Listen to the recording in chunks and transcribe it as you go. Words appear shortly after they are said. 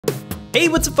Hey,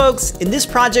 what's up folks? In this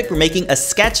project, we're making a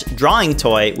sketch drawing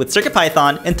toy with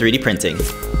CircuitPython and 3D printing.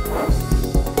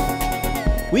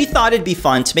 We thought it'd be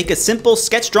fun to make a simple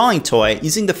sketch drawing toy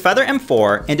using the Feather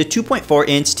M4 and a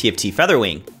 2.4-inch TFT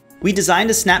Featherwing. We designed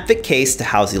a snap-fit case to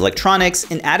house the electronics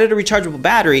and added a rechargeable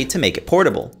battery to make it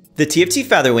portable. The TFT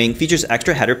Featherwing features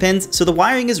extra header pins, so the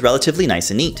wiring is relatively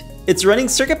nice and neat. It's running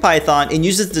CircuitPython and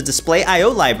uses the Display.io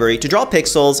library to draw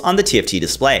pixels on the TFT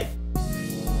display.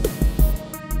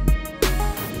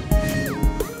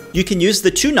 You can use the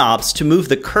two knobs to move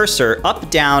the cursor up,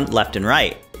 down, left, and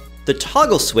right. The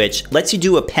toggle switch lets you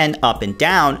do a pen up and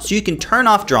down so you can turn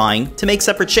off drawing to make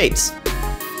separate shapes.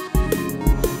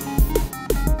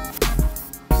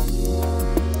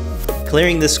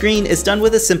 Clearing the screen is done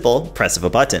with a simple press of a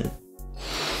button.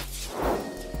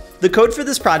 The code for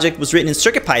this project was written in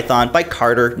CircuitPython by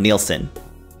Carter Nielsen.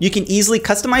 You can easily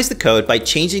customize the code by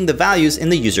changing the values in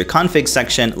the user config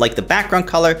section, like the background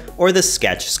color or the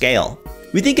sketch scale.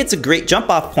 We think it's a great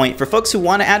jump-off point for folks who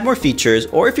want to add more features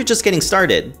or if you're just getting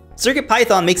started.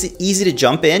 CircuitPython makes it easy to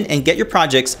jump in and get your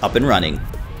projects up and running.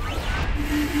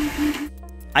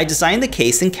 I designed the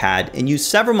case in CAD and used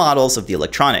several models of the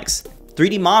electronics.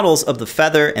 3D models of the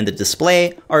feather and the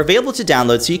display are available to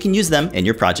download so you can use them in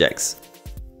your projects.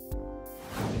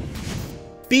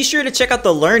 Be sure to check out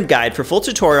the Learn guide for full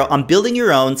tutorial on building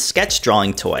your own sketch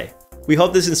drawing toy. We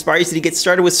hope this inspires you to get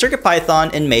started with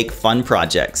CircuitPython and make fun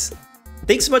projects.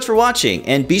 Thanks so much for watching,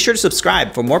 and be sure to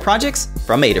subscribe for more projects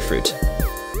from Adafruit.